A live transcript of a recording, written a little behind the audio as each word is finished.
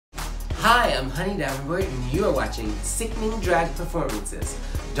Hi, I'm Honey Davenport, and you are watching Sickening Drag Performances.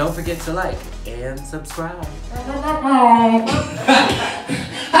 Don't forget to like and subscribe. How the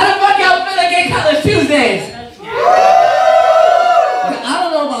fuck y'all feel like ain't College Tuesdays? I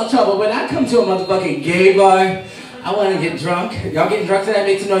don't know about y'all, but when I come to a motherfucking gay bar, I want to get drunk. Y'all getting drunk tonight?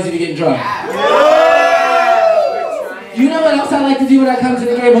 Make some noise if you're getting drunk. You know what else I like to do when I come to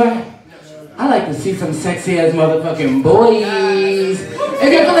the gay bar? I like to see some sexy ass motherfucking boys.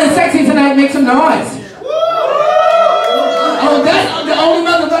 If you're feeling sexy tonight, make some noise. Oh, that's the only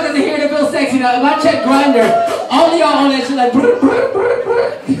motherfuckers in here that feel sexy. Now, if I check Grindr, all y'all on that shit like brr, brr, brr, brr.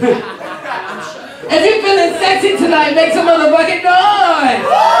 If you're feeling sexy tonight, make some motherfucking noise.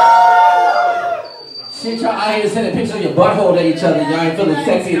 Shit, y'all out here sending pictures of your butthole to each other. Y'all ain't feeling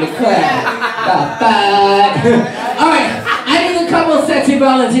sexy in the crowd. Alright, I need a couple of sexy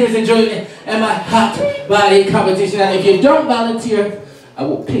volunteers to join me in my hot body competition. And if you don't volunteer, I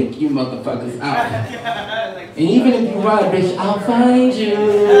will pick you motherfuckers out. And even if you run, bitch, I'll find you.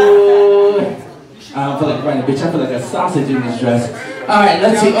 I don't feel like running, bitch. I feel like a sausage in this dress. Alright,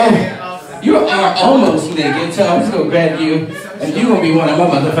 let's see. Oh, you are almost naked, so I'm just gonna grab you. And you're gonna be one of my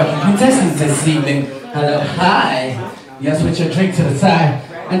motherfucking contestants this evening. Hello, hi. Yes, put your drink to the side.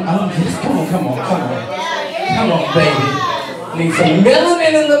 And oh, yes, come on. Come on, baby. Need some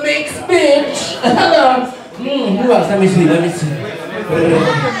melanin in the mix, bitch. Hello. Who else? Let me see.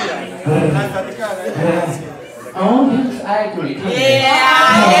 Oh, yes, I agree.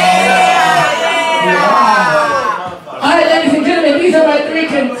 Alright, ladies and gentlemen, these are my 3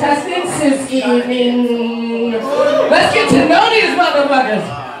 contestants this evening. Let's get to know these motherfuckers.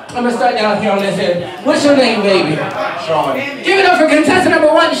 I'm gonna start down here on this end. What's your name, baby? Sean. Give it up for contestant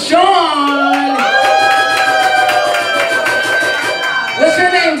number 1, Sean. What's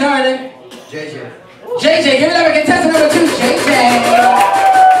your name, darling? JJ. JJ, give it up for contestant number 2, JJ.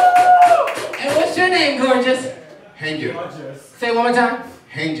 And what's your name, gorgeous? Angel. Say it one more time.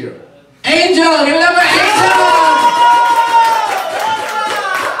 Angel. Angel, give it up for Angel.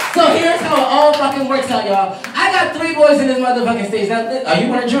 So here's how it all fucking works out, y'all. I got 3 boys in this motherfucking stage. Now, are you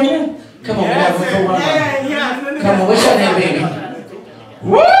wanna join in? Come on, Yeah, Come on, what's your name, baby?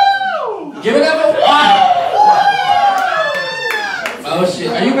 Woo! Give it up for wow! Oh shit,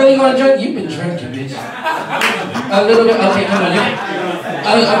 are you really gonna drink? You've been drinking, bitch. A little bit, okay, come on.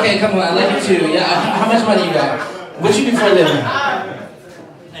 Okay, come on, I like it too. Yeah, how much money you got? What you do for a living?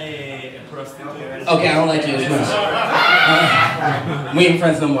 Okay, I don't like you as much. We ain't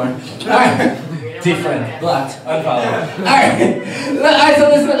friends no more. Alright. Different. Blocked. Unfollowed. Alright, so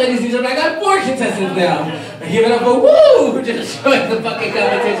listen up, ladies and gentlemen. I got 4 contestants now. Give it up for woo! Just showing the fucking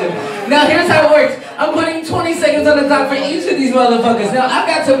competition. Now here's how it works. I'm putting 20 seconds on the clock for each of these motherfuckers. Now I've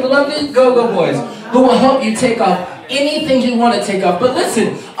got some lovely go-go boys who will help you take off anything you want to take off. But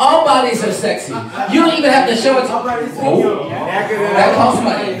listen, all bodies are sexy. You don't even have to show it to... Oh, that costs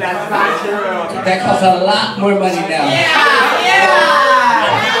money. That costs a lot more money now. Yeah!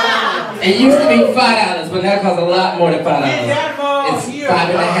 It used to be $5, but now it costs a lot more than $5. It's $5.50.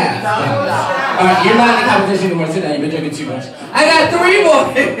 Alright, you're not in the competition anymore. Sit down, you've been drinking too much. I got 3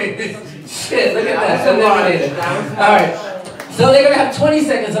 boys! Shit, look at that. Eliminated. Alright. So they're gonna have 20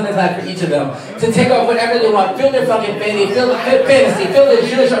 seconds on the clock for each of them to take off whatever they want. Feel their fucking fantasy, feel their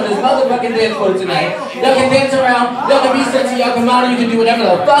juice on this motherfucking dance floor tonight. Y'all can dance around, y'all can be sexy, y'all can model, you can do whatever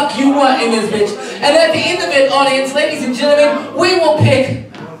the fuck you want in this bitch. And at the end of it, audience, ladies and gentlemen, we will pick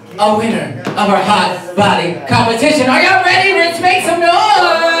a winner of our hot body competition. Are y'all ready? Ritz, make some noise!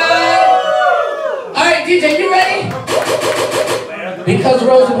 Alright, DJ, you ready? Because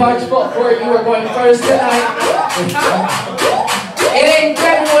Rosa Parks fought for it, you are going first tonight. It ain't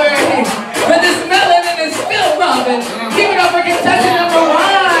February, but this melanin is still bobbing. Give it up for contestant number 1.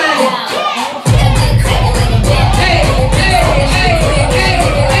 Hey, hey, hey, hey,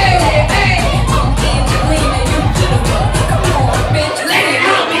 hey, hey. Let it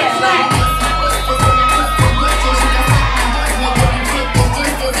out, bitch. 10, 9,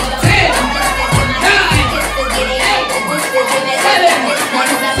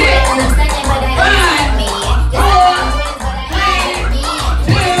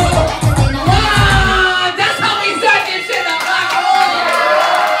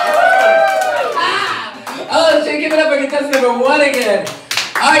 number 1 again.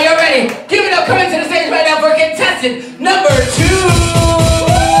 Are you ready? Give it up, coming to the stage right now for contestant number 2.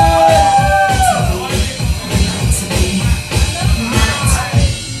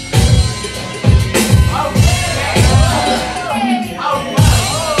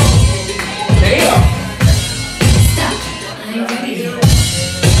 Damn.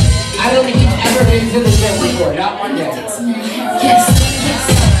 I don't think he's ever been to the gym before, not one day. Yes, yes.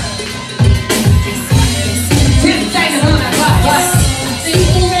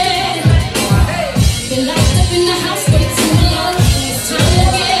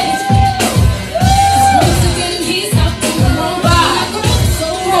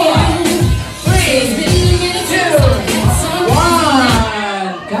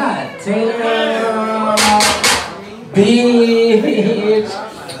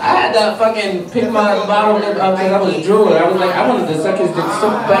 fucking pick my bottom lip up because I was drooling. I was like, I wanted to suck his dick so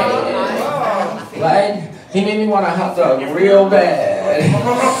bad. Right? He made me want a hot dog real bad.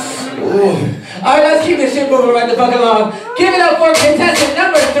 Ooh. Alright, let's keep this shit moving right the fuck along. Give it up for contestant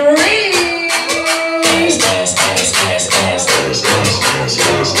number 3. We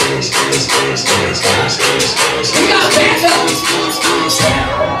got backup.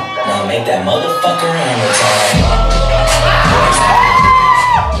 Now make that motherfucker hammer time.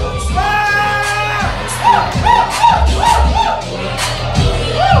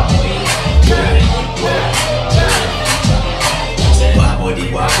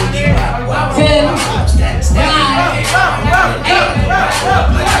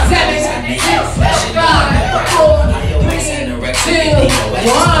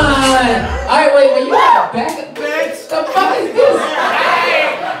 Alright, wait, you got back up? The fuck is this?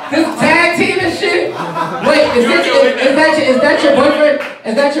 This tag team and shit? Wait, is that your boyfriend?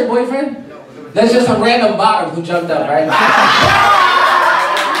 Is that your boyfriend? That's just a random bottom who jumped up, right?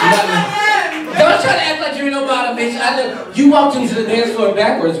 Don't try to act like you're no bottom, bitch. You walked into the dance floor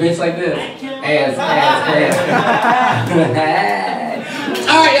backwards, bitch, like this. Ass.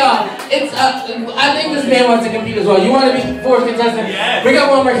 Alright, y'all. It's I think this man wants to compete as well. You want to be fourth contestant? Yeah. We got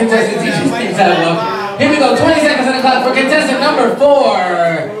one more contestant. Teach you things how to look. Here we go. 20 seconds on the clock for contestant number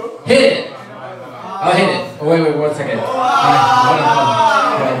 4. Hit it. Oh, hit it. Oh, wait, 1 second. Hold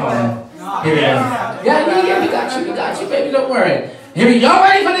on. Here we go. Yeah, we got you, baby. Don't worry. Here we go. Y'all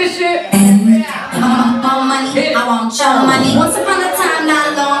ready for this shit? Money, I want your money. Once upon a time,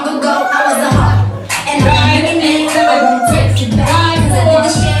 not long ago, I was a hoe. And I'm making it, I won't take it back.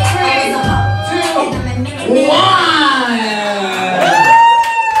 1.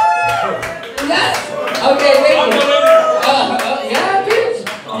 Yes. Okay, wait. Yeah, bitch.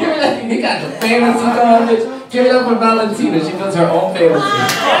 You got the fantasy going, bitch. Give it up for Valentina. She does her own fantasy.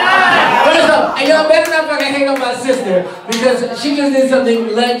 First up, and y'all better not fucking hang on my sister because she just did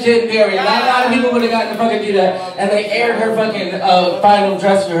something legendary. Not a lot of people would have gotten to fucking do that, and they aired her fucking final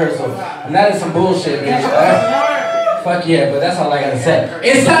dress rehearsal. And that is some bullshit, bitch. Fuck yeah, but that's all I gotta say.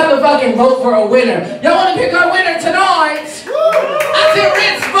 It's time to fucking vote for a winner. Y'all wanna pick our winner tonight? I see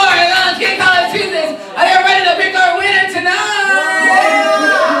Ritz for King College Tuesdays. Are you ready to pick our winner tonight?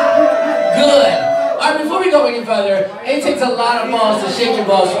 Good. Alright, before we go any further, it takes a lot of balls to shake your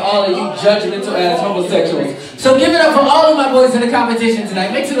balls for all of you judgmental ass homosexuals. So give it up for all of my boys in the competition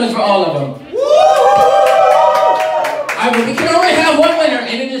tonight. Make some noise for all of them. Alright, but we can only have one winner,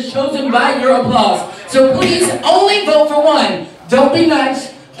 and it is chosen by your applause. So please only vote for one. Don't be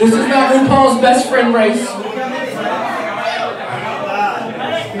nice. This is not RuPaul's best friend race.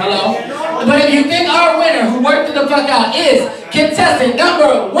 Hello? But if you think our winner, who worked it the fuck out, is contestant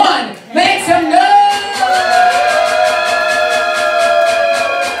number 1, make some noise!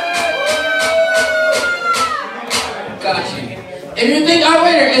 Got you. If you think our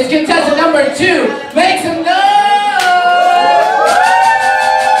winner is contestant number 2, make some noise!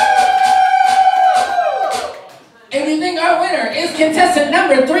 If you think our winner is contestant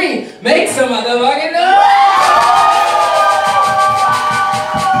number 3, make some motherfucking noise!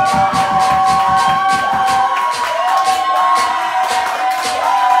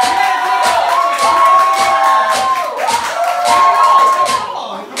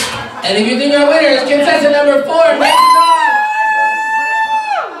 And if you think our winner is contestant number 4, make some noise!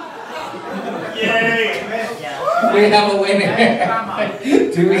 Yay! We have a winner.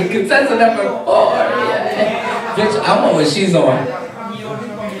 Do we contestant number 4? Yeah. Bitch, I want what she's on.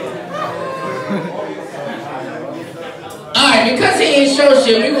 Alright, because he ain't show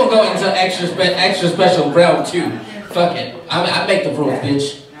shit, we gonna go into extra special round 2. Fuck it. I make the rules,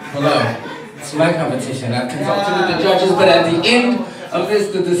 bitch. Hello. It's my competition. I've consulted with the judges, but at the end of this,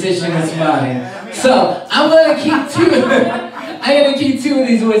 the decision is mine. So, I'm gonna keep 2 of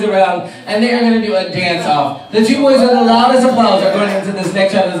these boys around, and they are going to do a dance-off. The 2 boys with the loudest applause are going into this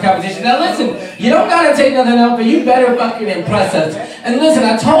next round of this competition. Now listen, you don't got to take nothing out, but you better fucking impress us. And listen,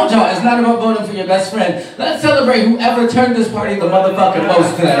 I told y'all, it's not about voting for your best friend. Let's celebrate whoever turned this party the motherfucking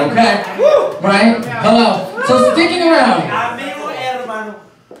most tonight, okay? Right? Hello. So sticking around.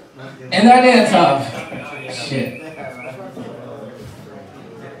 In our dance-off. Shit.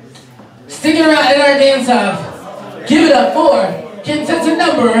 Sticking around in our dance-off. Give it up for contestant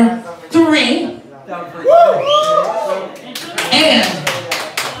number 3 and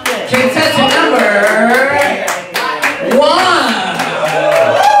contestant number 1.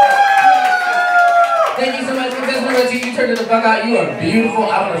 Thank you so much, contestant number 2. You turned it the fuck out. You are beautiful.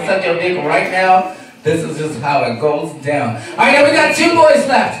 I'm gonna suck your dick right now. This is just how it goes down. Alright, now we got 2 boys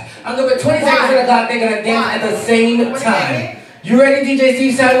left. I'm gonna put 20 seconds on the clock. They're gonna dance at the same time. You ready, DJ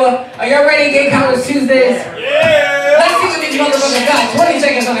Steve Sidewell? Are y'all ready, Gay College Tuesdays? Yeah! Let's see what these motherfuckers got. 20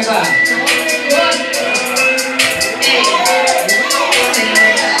 seconds on the clock.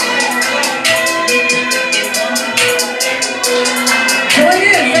 Join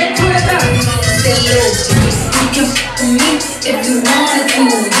in, make 2 at a time. Say yo, you can for me if you wanted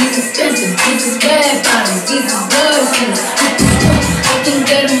to. These expensive, these is bad bottoms, these is blood shoes. I can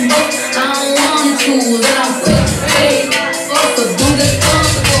get them both, I don't want to. Then I'm quick, hey, also don't get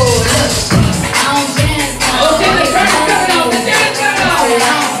comfortable. Look, I don't dance now. Oh shit, the track's coming out, the track's coming out.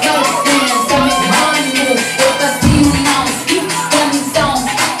 I don't dance, so make money move. If I see you now, speak, tell me don't.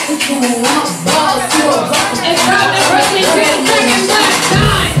 Put you on a ball, you a rock. It's time to press me 10 seconds left.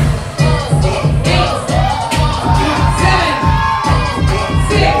 9, 8, 7,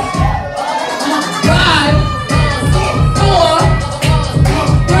 6, 5, 4,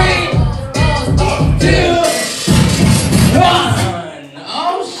 3, 2, 1.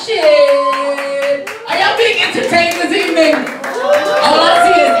 Oh shit! Are y'all being entertained this evening? All I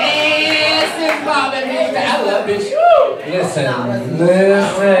see is ass and popping, bitch. I love bitch. Listen.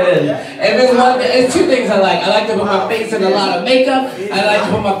 It's 2 things I like. I like to put my face in a lot of makeup. I like to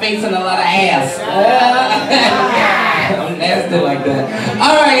put my face in a lot of ass. I'm nasty like that.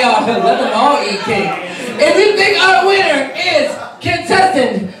 Alright, y'all. Let them all eat cake. If you think our winner is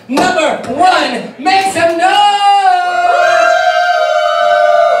contestant number 1, make some noise!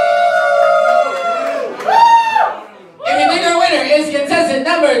 If you think our winner is contestant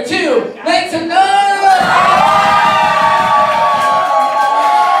number 2, make some noise!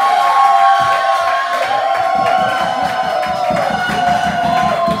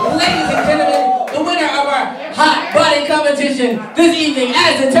 Ladies and gentlemen, the winner of our hot body competition this evening,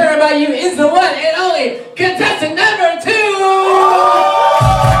 as determined by you, is